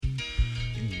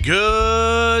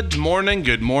Good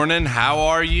morning. How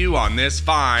are you on this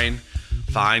fine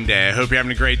day? I hope you're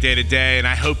having a great day today, and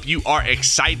I hope you are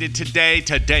excited today.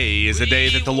 Today is the day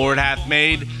that the Lord hath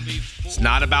made. It's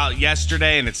not about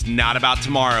yesterday, and it's not about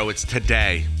tomorrow. It's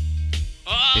today.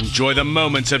 Enjoy the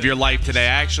moments of your life today.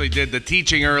 I actually did the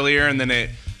teaching earlier, and then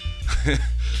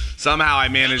somehow I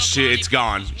managed to, it's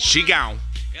gone. She gone.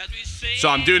 So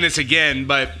I'm doing this again,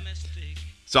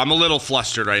 so I'm a little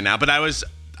flustered right now, but I'm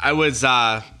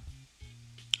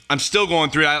still going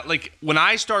through it. Like when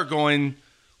I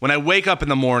wake up in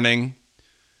the morning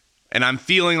and I'm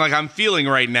feeling like I'm feeling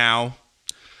right now,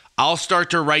 I'll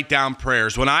start to write down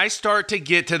prayers. When I start to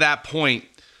get to that point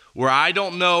where I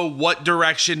don't know what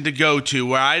direction to go to,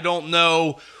 where I don't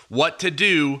know what to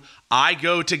do, I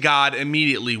go to God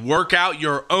immediately. Work out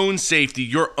your own safety,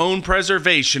 your own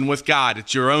preservation with God.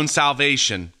 It's your own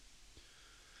salvation.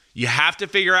 You have to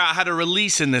figure out how to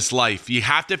release in this life. You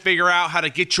have to figure out how to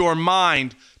get your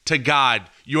mind to God,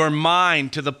 your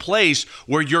mind to the place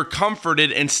where you're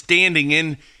comforted and standing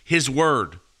in His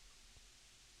Word.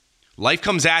 Life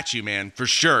comes at you, man, for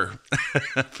sure.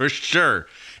 For sure.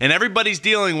 And everybody's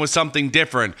dealing with something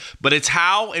different, but it's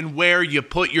how and where you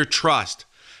put your trust.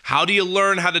 How do you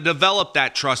learn how to develop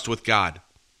that trust with God?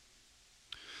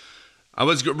 I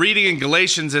was reading in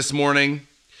Galatians this morning,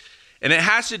 and it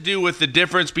has to do with the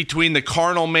difference between the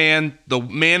carnal man, the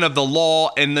man of the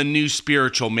law, and the new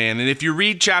spiritual man. And if you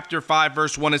read chapter 5,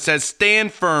 verse 1, it says,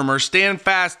 "Stand firm or stand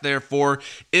fast, therefore,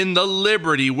 in the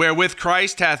liberty wherewith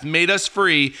Christ hath made us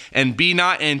free, and be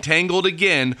not entangled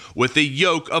again with the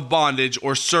yoke of bondage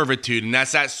or servitude." And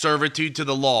that's that servitude to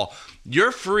the law.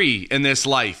 You're free in this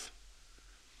life.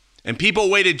 And people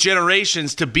waited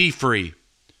generations to be free.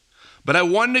 But I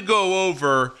wanted to go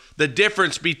over the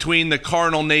difference between the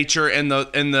carnal nature and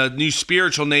the new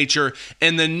spiritual nature.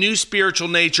 And the new spiritual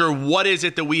nature, what is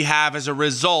it that we have as a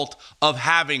result of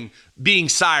being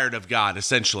sired of God,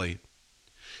 essentially?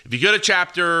 If you go to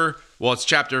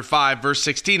chapter 5, verse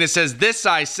 16, it says, "This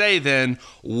I say then,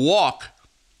 walk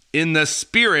in the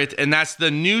Spirit," and that's the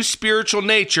new spiritual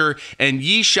nature, "and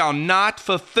ye shall not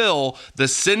fulfill the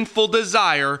sinful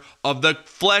desire of the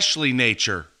fleshly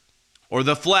nature," or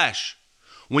the flesh.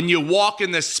 When you walk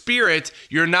in the Spirit,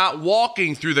 you're not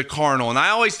walking through the carnal. And I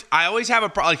always have a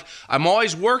problem. Like, I'm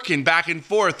always working back and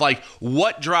forth. Like,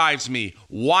 what drives me?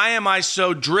 Why am I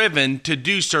so driven to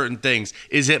do certain things?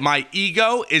 Is it my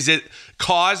ego? Is it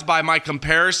caused by my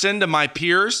comparison to my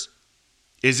peers?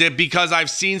 Is it because I've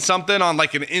seen something on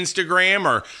like an Instagram,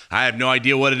 or I have no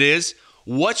idea what it is?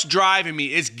 What's driving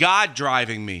me? Is God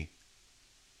driving me?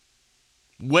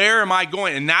 Where am I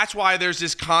going? And that's why there's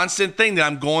this constant thing that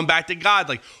I'm going back to God.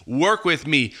 Like, work with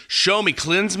me, show me,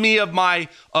 cleanse me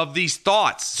of these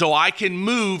thoughts so I can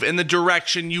move in the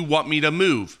direction you want me to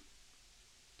move.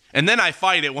 And then I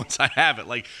fight it once I have it.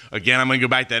 Like, again, I'm going to go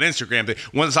back to that Instagram thing.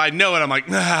 Once I know it, I'm like,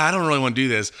 I don't really want to do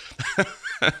this.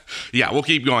 Yeah, we'll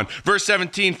keep going. Verse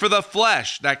 17, "For the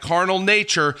flesh, that carnal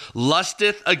nature,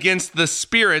 lusteth against the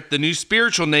Spirit," the new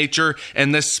spiritual nature,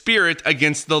 "and the Spirit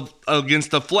against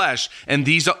the flesh. And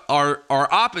these are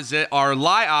opposite, are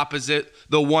lie opposite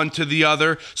the one to the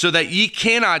other, so that ye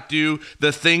cannot do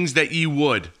the things that ye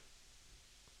would."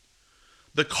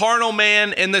 The carnal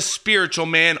man and the spiritual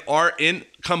man are in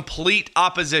complete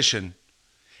opposition.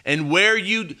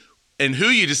 And who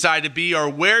you decide to be, or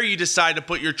where you decide to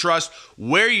put your trust,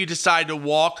 where you decide to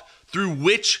walk, through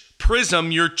which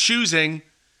prism you're choosing,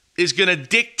 is going to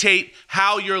dictate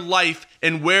how your life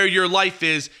and where your life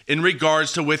is in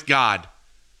regards to with God.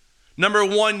 Number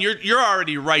one, you're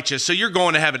already righteous, so you're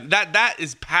going to heaven. That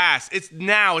is past. It's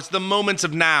now. It's the moments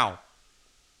of now.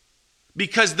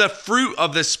 Because the fruit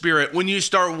of the Spirit, when you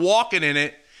start walking in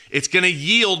it, it's going to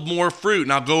yield more fruit,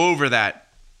 and I'll go over that.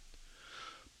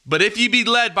 "But if ye be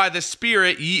led by the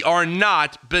Spirit, ye are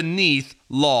not beneath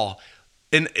law."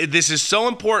 And this is so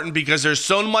important because there's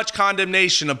so much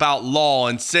condemnation about law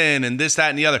and sin and this, that,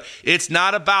 and the other. It's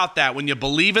not about that. When you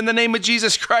believe in the name of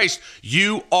Jesus Christ,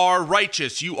 you are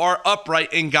righteous. You are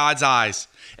upright in God's eyes.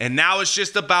 And now it's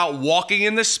just about walking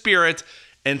in the Spirit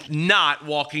and not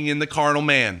walking in the carnal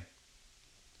man.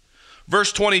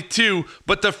 Verse 22,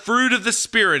 "But the fruit of the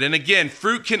Spirit," and again,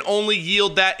 fruit can only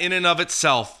yield that in and of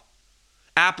itself.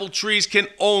 Apple trees can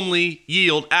only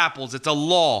yield apples. It's a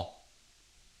law.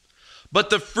 "But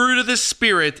the fruit of the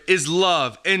Spirit is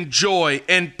love and joy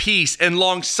and peace and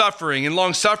long-suffering." And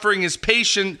long-suffering is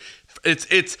patient.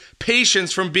 It's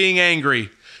patience from being angry.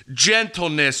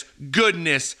 "Gentleness,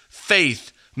 goodness,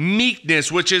 faith,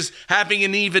 meekness, which is having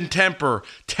an even temper,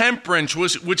 temperance,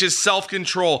 which is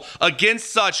self-control.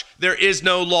 Against such, there is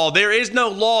no law. There is no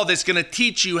law that's going to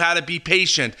teach you how to be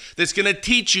patient, that's going to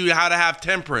teach you how to have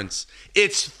temperance.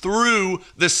 It's through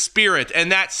the Spirit,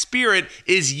 and that Spirit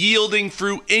is yielding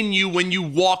fruit in you when you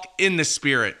walk in the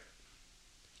Spirit.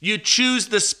 You choose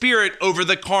the Spirit over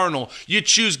the carnal. You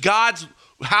choose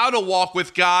how to walk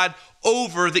with God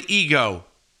over the ego.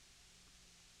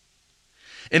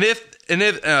 And they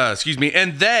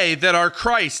that are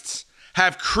Christ's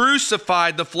have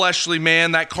crucified the fleshly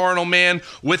man, that carnal man,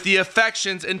 with the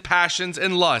affections and passions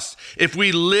and lusts. If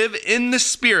we live in the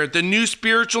Spirit, the new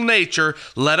spiritual nature,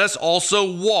 let us also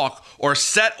walk or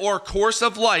set our course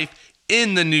of life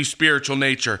in the new spiritual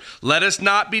nature. Let us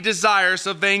not be desirous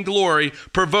of vainglory,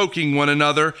 provoking one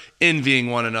another, envying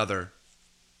one another.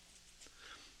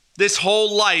 This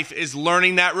whole life is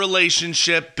learning that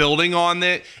relationship, building on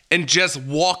it, and just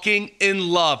walking in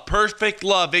love. Perfect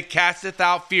love, it casteth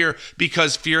out fear,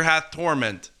 because fear hath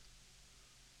torment.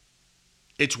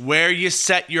 It's where you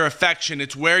set your affection.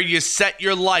 It's where you set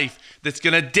your life that's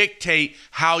going to dictate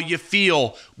how you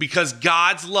feel, because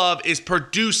God's love is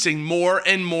producing more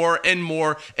and more and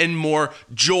more and more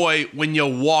joy when you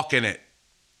walk in it.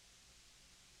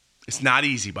 It's not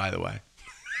easy, by the way.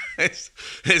 This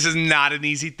is not an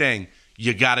easy thing.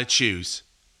 You got to choose.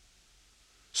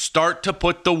 Start to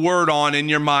put the word on in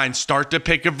your mind. Start to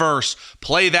pick a verse.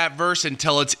 Play that verse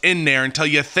until it's in there, until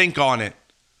you think on it.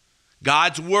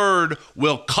 God's word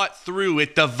will cut through.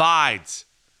 It divides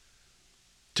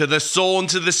to the soul and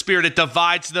to the spirit. It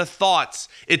divides the thoughts.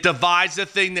 It divides the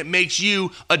thing that makes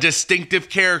you a distinctive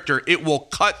character. It will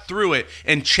cut through it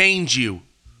and change you.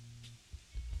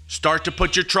 Start to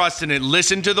put your trust in it.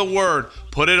 Listen to the word.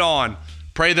 Put it on.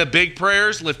 Pray the big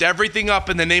prayers. Lift everything up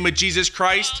in the name of Jesus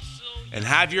Christ. And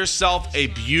have yourself a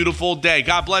beautiful day.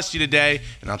 God bless you today.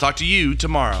 And I'll talk to you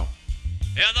tomorrow.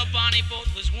 Yeah, the bonnie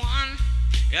boat was one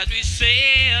as we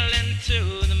sail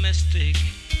into the mystic.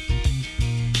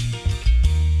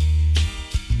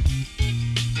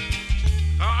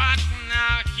 Oh, I can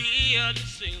now hear the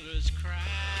sailors cry.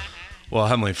 Well,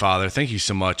 Heavenly Father, thank you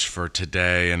so much for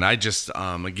today. And I just,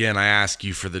 again, I ask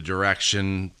you for the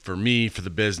direction for me, for the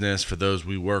business, for those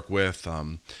we work with,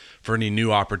 for any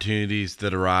new opportunities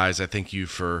that arise. I thank you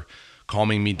for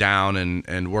calming me down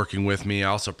and working with me. I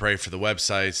also pray for the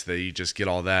websites that you just get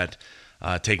all that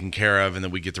taken care of, and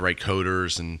that we get the right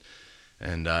coders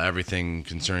and everything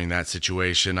concerning that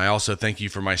situation. I also thank you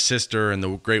for my sister and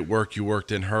the great work you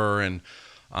worked in her, and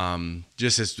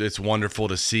it's wonderful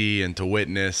to see and to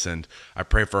witness, and I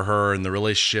pray for her and the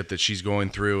relationship that she's going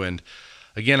through. And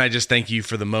again, I just thank you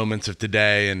for the moments of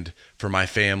today and for my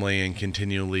family, and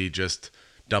continually just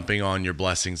dumping on your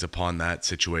blessings upon that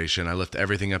situation. I lift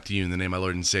everything up to you in the name of my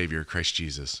Lord and Savior, Christ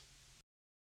Jesus.